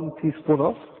least 1 teaspoon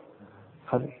of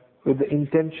honey, with the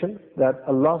intention that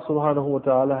Allah subhanahu wa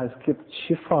ta'ala has kept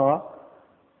shifa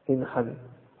in honey,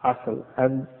 asal.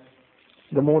 And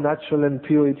the more natural and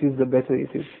pure it is, the better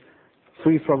it is.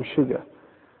 Free from sugar,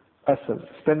 asal.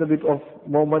 Spend a bit of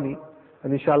more money,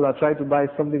 and inshallah try to buy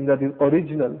something that is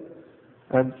original,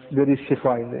 and there is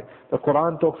shifa in there. The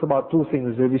Quran talks about two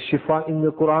things. There is shifa in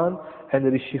the Quran, and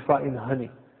there is shifa in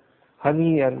honey.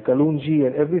 Honey and kalunji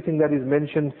and everything that is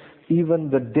mentioned, even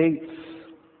the dates,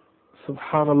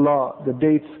 subhanallah, the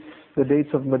dates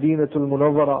of Madinatul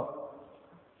Munawwara,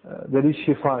 there is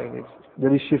shifa in it.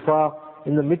 There is shifa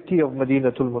in the mitti of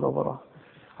Madinatul Munawwara.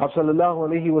 Rasul sallallahu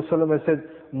alayhi wa sallam has said,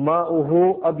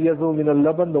 Ma'uhu abyadu min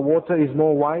al-laban, the water is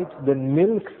more white than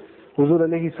milk. Huzur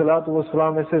alayhi salatu wa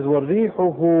salam says,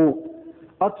 وَالرِّيحُهُ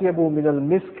أَطْيَبُ مِنَ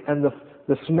الْمِسْكِ, and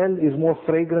the smell is more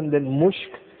fragrant than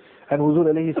mushk. And Huzur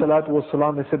alayhi salatu wa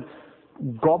salam has said,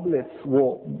 goblets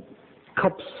or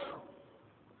cups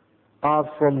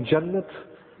are from Jannat,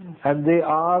 and they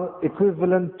are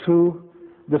equivalent to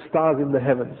the stars in the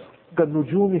heavens.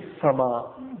 كَنُجُومِ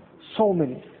السَّمَاءِ, so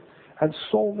many. And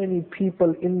so many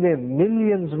people in their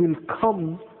millions will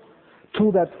come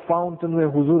to that fountain where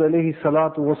Huzur alayhi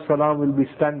salatu wa salam will be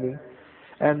standing.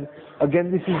 And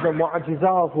again, this is the mu'ajizah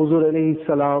of Huzur alayhi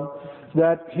salam,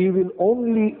 that he will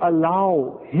only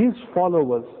allow his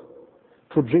followers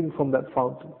to drink from that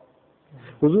fountain.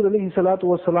 Huzur alayhi salatu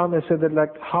wa salam has said that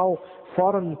like how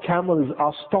foreign camels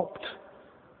are stopped.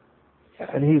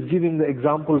 And he's giving the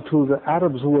example to the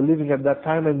Arabs who were living at that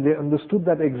time, and they understood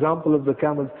that example of the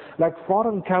camels. Like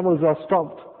foreign camels are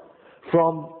stopped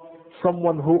from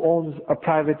someone who owns a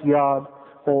private yard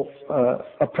or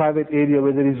a private area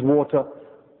where there is water,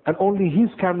 and only his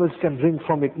camels can drink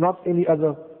from it, not any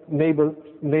other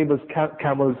neighbor's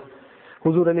camels.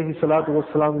 Huzur alayhi salatu wa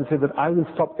salam will say that I will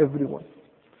stop everyone.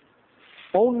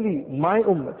 Only my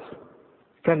ummah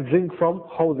can drink from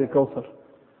Hawz Kawthar.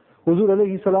 Huzur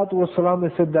alayhi salatu wasalam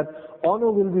has said that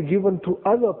honor will be given to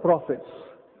other prophets,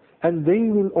 and they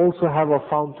will also have a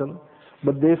fountain,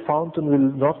 but their fountain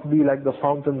will not be like the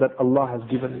fountain that Allah has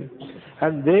given me.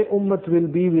 And their ummah will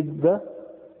be with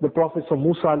the prophets of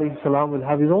Musa alayhi salam will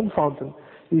have his own fountain.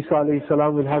 Isa alayhi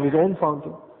salam will have his own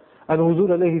fountain. And Huzur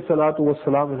alayhi salatu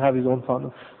wasalam will have his own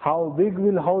fountain. How big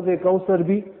will Hawz Kawthar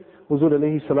be? Huzur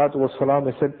alayhi salatu wasalam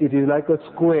has said, it is like a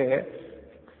square.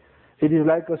 It is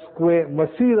like a square.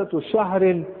 Masiratu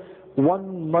shahrin,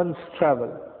 1 month's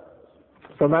travel.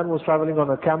 The man was traveling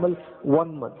on a camel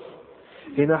 1 month.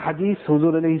 In a hadith,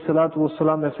 Huzur alayhi salatu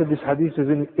wasalam has said, this hadith is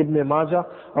in Ibn Majah,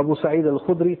 Abu Sa'id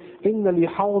al-Khudri, إِنَّ لِي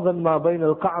حَوْضًا مَا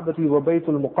بَيْنَ الْقَعْبَةِ وَبَيْتُ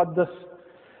الْمُقَدَّسِ.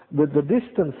 The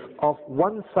distance of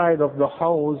one side of the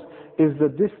house is the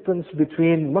distance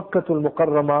between Makkatul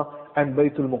Mukarramah and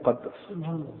Baytul Muqaddas.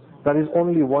 That is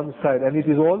only one side, and it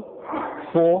is all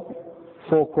four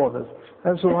corners.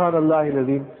 And subhanallah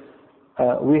al-azim,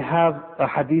 we have a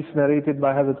hadith narrated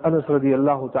by Hazrat Anas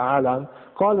radiallahu ta'ala.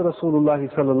 قال رسول الله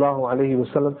صلى الله عليه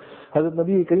وسلم, Hazrat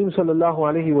Nabi Kareem sallallahu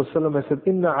alayhi wa sallam has said,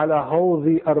 إِنَّ عَلَى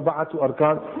حَوْضِ أَرْبَعَةُ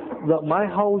أَرْكَانٍ. My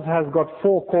house has got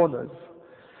 4 corners.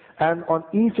 And on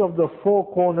each of the 4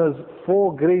 corners,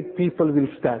 4 great people will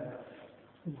stand.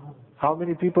 How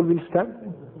many people will stand?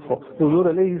 4. Huzur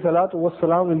alayhi salatu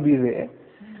wassalam will be there.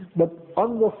 But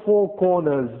on the 4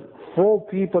 corners, 4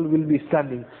 people will be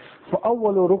standing.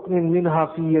 فَأَوَّلُ رُكْنٍ مِنْهَا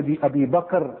فِي يَدِ أَبِي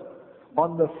بَكْرٍ.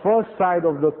 On the first side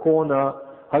of the corner,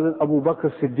 Hazrat Abu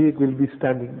Bakr Siddiq will be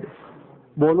standing there.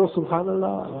 Bolo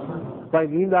subhanallah. Bhai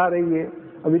neend aa rahi hai,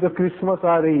 abhi to Christmas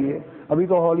aa rahi hai, abhi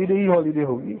to holiday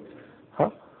hogi.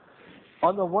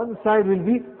 On the one side will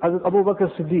be Hazrat Abu Bakr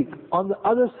Siddiq. On the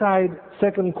other side,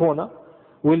 second corner,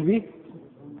 will be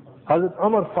Hazrat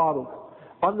Umar Farooq.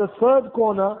 On the third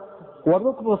corner,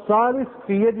 وَرُكْنُ الثَّالِثِ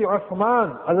فِي يَدِ عُثْمَانِ.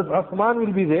 Hazrat Uthman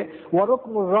will be there. وَرُكْنُ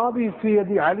الرَّابِعِ فِي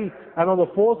يَدِ Ali. And on the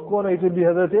 4th corner it will be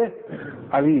Hazrat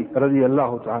Ali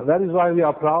radiyallahu ta'ala. That is why we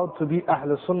are proud to be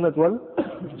Ahl Sunnat wal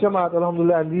Jamaat,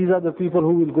 alhamdulillah. And these are the people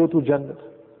who will go to Jannah,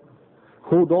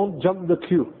 who don't jump the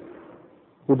queue.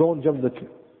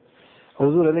 Huzur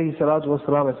alayhi salatu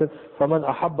wasalam said, فَمَنْ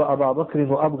أَحَبَّ أَبَا بَكْرٍ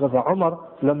وَأَبْغَضَ عُمَرٍ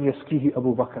لَمْ يَسْكِيهِ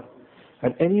أَبُو بَكْرٍ.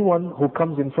 And anyone who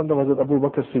comes in front of Hazrat Abu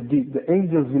Bakr Siddiq, the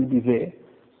angels will be there,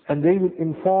 and they will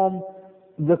inform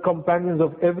the companions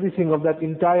of everything, of that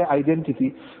entire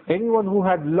identity. Anyone who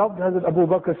had loved Hazrat Abu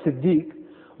Bakr Siddiq,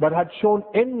 but had shown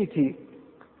enmity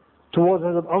towards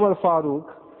Hazrat Umar Farooq,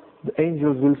 the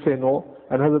angels will say no,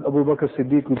 and Hazrat Abu Bakr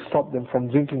Siddiq will stop them from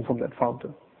drinking from that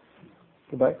fountain.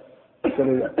 Goodbye.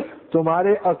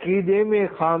 Tumhare aqeede mein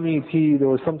khami thi, there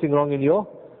was something wrong in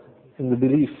the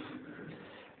belief.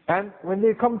 And when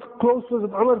they come close to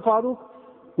Hazrat Umar Farooq,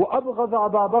 وَأَبْغَضَ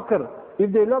أَبَا بَكْرٍ,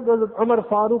 if they loved Hazrat Umar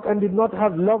Farooq and did not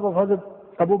have love of Hazrat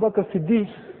Abu Bakr Siddiq,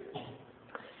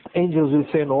 angels will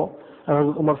say no, and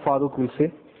Hazrat Umar Farooq will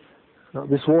say, no,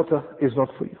 this water is not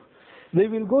for you. They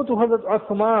will go to Hazrat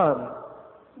Uthman.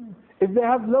 If they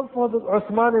have love for Hazrat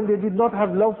Uthman and they did not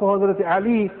have love for Hazrat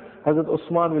Ali, Hazrat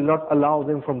Uthman will not allow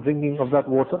them from drinking of that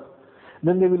water.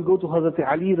 Then they will go to Hazrat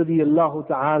Ali radiyallahu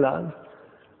ta'ala.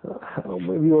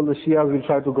 Maybe all the Shias will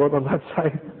try to go on that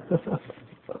side.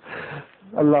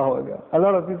 Allahu Akbar. A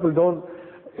lot of people don't,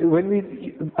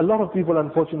 a lot of people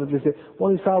unfortunately say,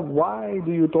 Maulvi Sahab, why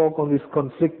do you talk on these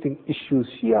conflicting issues?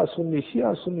 Shia,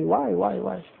 Sunni,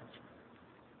 why?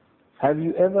 Have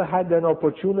you ever had an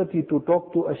opportunity to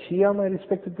talk to a Shia, my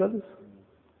respected brothers?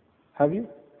 Have you?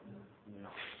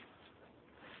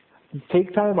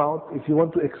 Take time out if you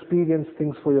want to experience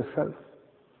things for yourself.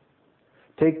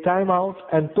 Take time out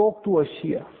and talk to a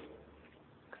Shia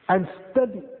and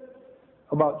study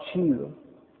about Shiism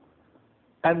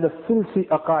and the filthy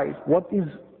aqaid. What is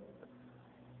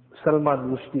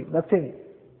Salman Rushdie? Nothing.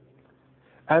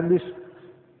 And this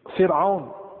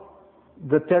Fir'aun,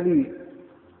 the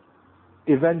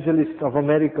tele-evangelist of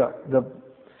America,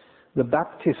 the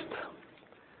Baptist,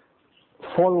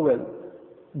 Falwell,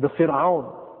 the Fir'aun,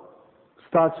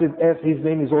 starts with F, his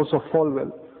name is also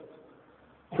Falwell.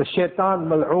 The Shaitan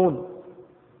Mal'oon,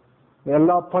 may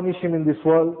Allah punish him in this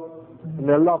world,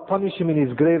 may Allah punish him in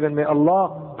his grave, and may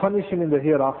Allah punish him in the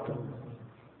hereafter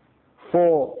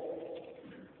for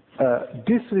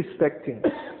disrespecting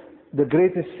the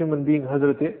greatest human being,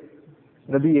 Hazrat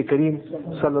Nabi Kareem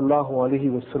sallallahu alayhi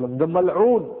wasallam. The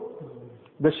Mal'oon,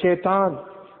 the Shaitan,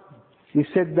 he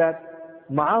said that,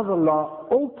 ma'azallah,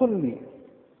 openly,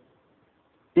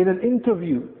 in an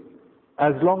interview,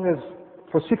 as long as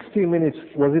for 60 minutes,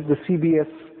 was it the CBS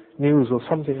News or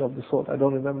something of the sort, I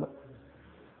don't remember.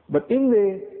 But in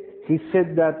there, he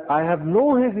said that I have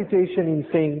no hesitation in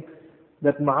saying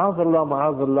that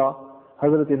ma'azallah,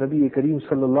 Hazrat Nabi Kareem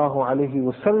sallallahu alayhi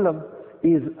wasallam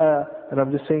is and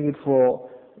I'm just saying it for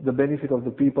the benefit of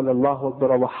the people, Allahu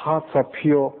Akbar, our hearts are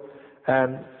pure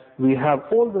and we have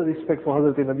all the respect for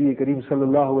Hazrat Nabi Kareem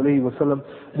sallallahu alayhi wasallam.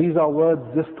 These are words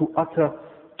just to utter,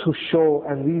 to show,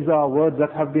 and these are words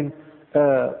that have been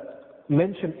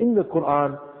mentioned in the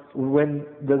Quran when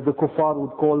the kuffar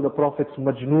would call the prophets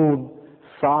Majnoon,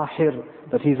 Sahir,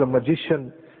 that he's a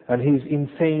magician and he's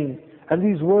insane. And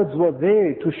these words were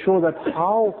there to show that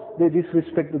how they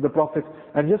disrespected the Prophet.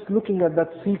 And just looking at that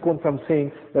sequence, I'm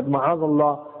saying that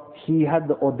ma'azallah, he had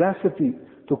the audacity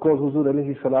to call Huzur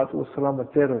alayhi salatu wasalam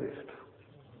a terrorist.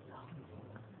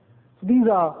 These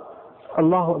are,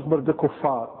 Allahu Akbar, the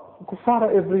kuffar. Kuffar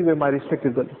are everywhere, my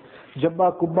respected brothers.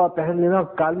 Jabba, kubba, pehen lena,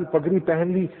 kali, pagri,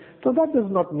 pehen li. So that does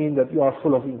not mean that you are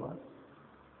full of iman.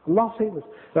 Allah says this.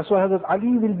 That's why Hazrat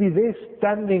Ali will be there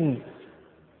standing.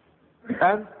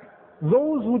 And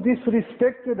those who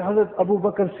disrespected Hazrat Abu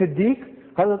Bakr Siddiq,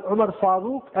 Hazrat Umar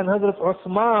Farooq and Hazrat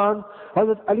Uthman,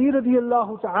 Hazrat Ali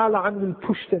radiallahu ta'ala an will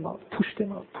push them out, push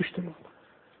them out, push them out.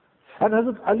 And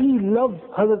Hazrat Ali loved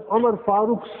Hazrat Umar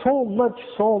Farooq so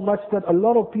much that a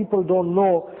lot of people don't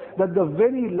know that the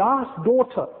very last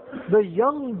daughter, the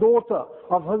young daughter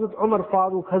of Hazrat Umar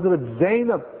Farooq, Hazrat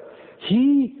Zainab,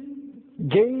 he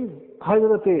gave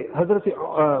Hazrat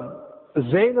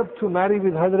Zainab to marry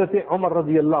with Hazrat Umar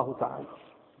radiallahu ta'ala.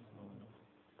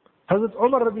 Hazrat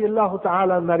Umar radiallahu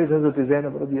ta'ala married Hazrat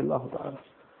Zainab radiallahu ta'ala.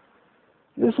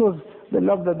 This was the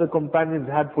love that the companions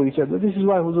had for each other. This is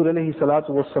why Huzur alayhi salatu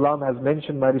wasalam has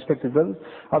mentioned, my respected brothers,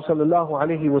 sallallahu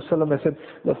alayhi wasallam has said,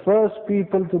 the first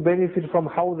people to benefit from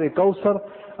Hawz Kawthar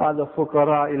are the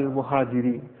fuqara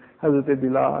al-muhajirin. Hazrat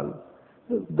Bilal,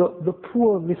 the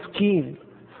poor miskin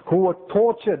who were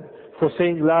tortured for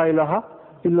saying La ilaha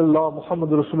illallah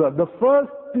Muhammadur Rasulullah. The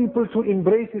first people to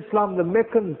embrace Islam, the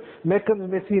Meccan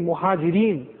Messi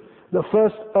Muhajirin, the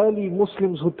first early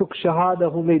Muslims who took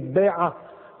Shahada, who made Bay'ah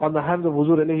on the hands of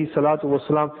Huzur alayhi salatu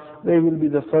wasalam, they will be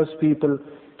the first people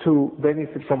to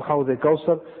benefit from Hawz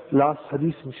Kawthar. Last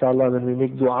hadith, inshallah, when we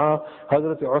make dua.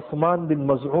 Hazrat Uthman bin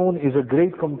Maz'un is a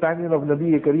great companion of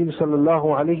Nabi Kareem sallallahu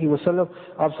alayhi wasallam.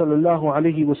 Sallallahu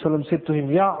alayhi wasallam said to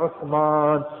him, Ya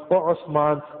Uthman, O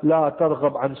Uthman, la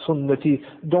targhab an sunnati,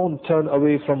 don't turn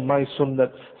away from my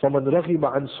sunnat. فَمَنْ رَغِبَ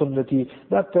عَنْ sunnati,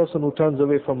 that person who turns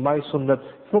away from my sunnat,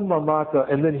 ثُمَّ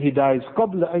مَاتَ, and then he dies,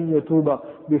 قَبْلَ أَنْ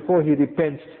يَتُوبَ, before he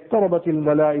repents, طَرَبَتِ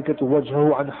الْمَلَائِكَةُ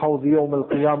وَجْهَهُ عَنْ حَوْضِ يَوْمَ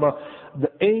الْقِيَامَةِ,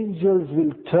 the angels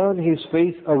will turn his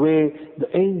face away,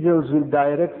 the angels will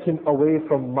direct him away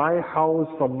from my house,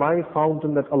 from my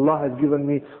fountain that Allah has given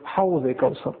me, Hawz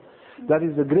Kawthar. That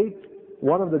is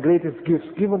one of the greatest gifts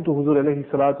given to Huzur alayhi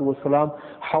salatu wasalam,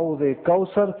 Hawz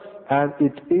Kawthar, and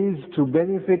it is to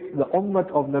benefit the ummah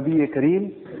of Nabi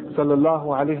Kareem sallallahu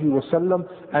alayhi wasallam.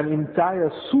 An entire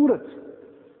surat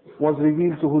was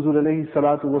revealed to Huzur alayhi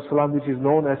salatu wasalam, which is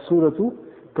known as Surah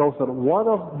Kawthar, one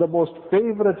of the most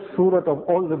favorite surat of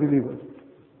all the believers.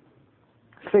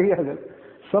 सही है,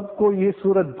 सबको ये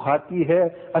सूरत भाती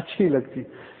है, अच्छी लगती है.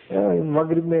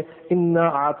 मगरिब में इन्ना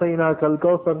आतैना कल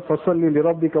कौसर फसल्ली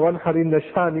लिरब्बिका वनहर इन्न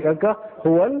शानिअका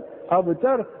हुवल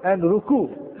अबतर, and ruku.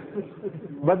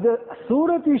 But the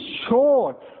surat is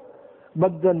short,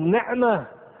 but the ni'mah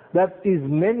that is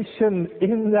mentioned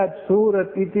in that surat,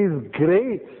 it is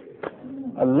great.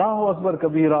 Allahu Akbar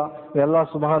Kabira. May Allah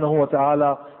subhanahu wa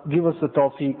ta'ala give us the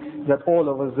tawfiq that all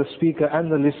of us, the speaker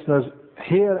and the listeners,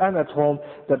 here and at home,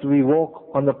 that we walk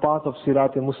on the path of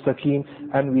Sirat Mustaqim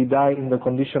and we die in the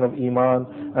condition of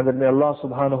Iman, and that may Allah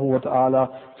subhanahu wa ta'ala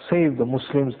save the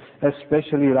Muslims,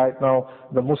 especially right now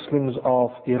the Muslims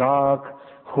of Iraq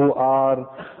who are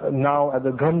now at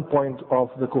the gunpoint of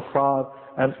the kuffar,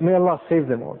 and may Allah save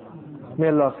them all. May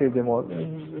Allah save them all.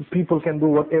 People can do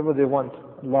whatever they want.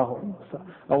 Allahu Akbar.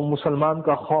 Ab Musalman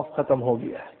ka khauf khatam ho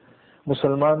gaya hai.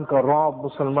 Musalman ka raab,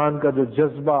 Musalman ka jo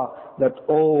jazba, that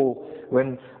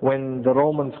when the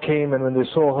Romans came and when they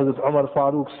saw Hazrat Umar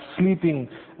Farooq sleeping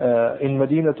in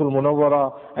Madinatul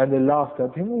Munawwara, and they laughed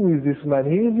at him, who is this man?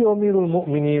 He is the Amirul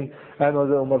Mu'mineen. And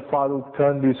Hazrat Umar Farooq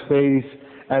turned his face,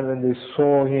 and when they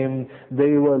saw him,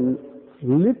 they were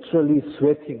literally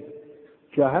sweating.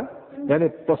 क्या है? यानी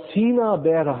पसीना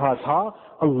बह रहा था.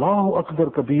 अल्लाह अकबर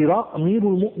कबीरा,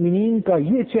 अमीरुल मुमिनीन का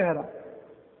ये चेहरा.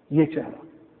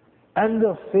 And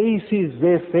the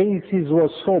their faces were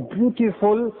so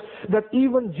beautiful that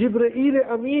even Jibreel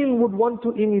Amin would want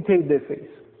to imitate their face.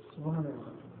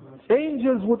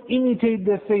 Angels would imitate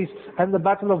their face. And the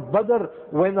battle of Badr,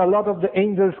 when a lot of the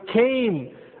angels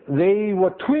came, they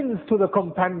were twins to the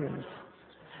companions.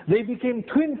 They became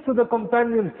twins to the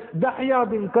companions. Dahya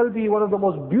bin Kalbi, one of the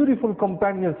most beautiful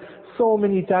companions. So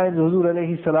many times Huzur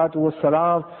alayhi salatu was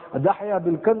salam, Dahya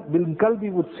bin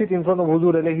Kalbi would sit in front of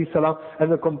Huzur alayhi salam,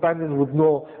 and the companions would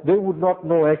know. They would not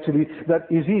know actually that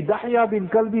is he Dahya bin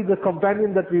Kalbi, the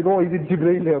companion that we know, is it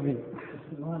Jibreel Amin?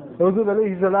 Huzur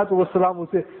alayhi salatu was salam would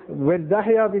say, when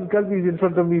Dahya bin Kalbi is in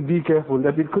front of me, be careful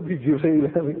that it could be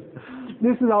Jibreel Amin.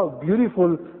 This is how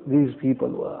beautiful these people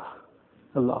were.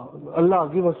 Allah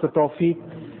give us the tawfiq.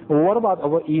 What about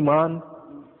our iman,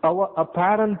 our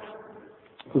apparent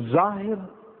zahir,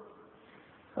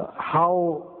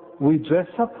 how we dress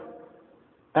up,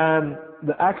 and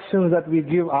the actions that we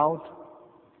give out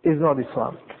is not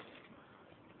Islamic.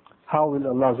 How will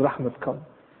Allah's rahmat come?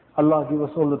 Allah give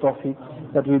us all the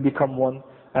tawfiq that we become one,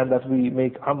 and that we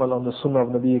make amal on the sunnah of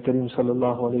Nabi Kareem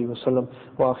sallallahu alayhi wa sallam.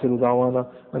 Wa akhiru da'wana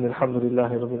and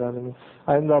alhamdulillahi rabbil alameen.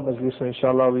 In the majlis,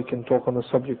 inshallah, we can talk on the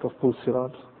subject of Pul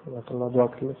Sirat.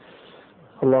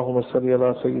 اللهم صل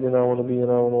على سيدنا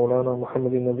ونبينا ومولانا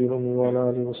محمد النبي الأمي وعلى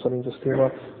آله وسلم تسليما.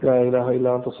 لا إله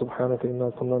إلا أنت سبحانك إنا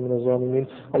كنا من الظالمين.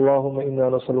 اللهم إنا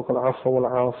نسألك العفو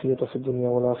والعافية في الدنيا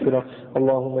والآخرة.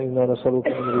 اللهم إنا نسألك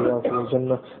من رضاك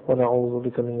والجنة ونعوذ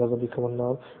بك من غضبك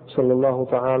والنار. صلى الله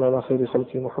تعالى على خير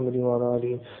خلق محمد وعلى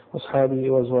آله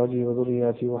وأصحابه وأزواجه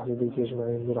وذرياته وأهل بيته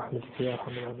أجمعين برحمتك يا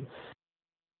أرحم الراحمين.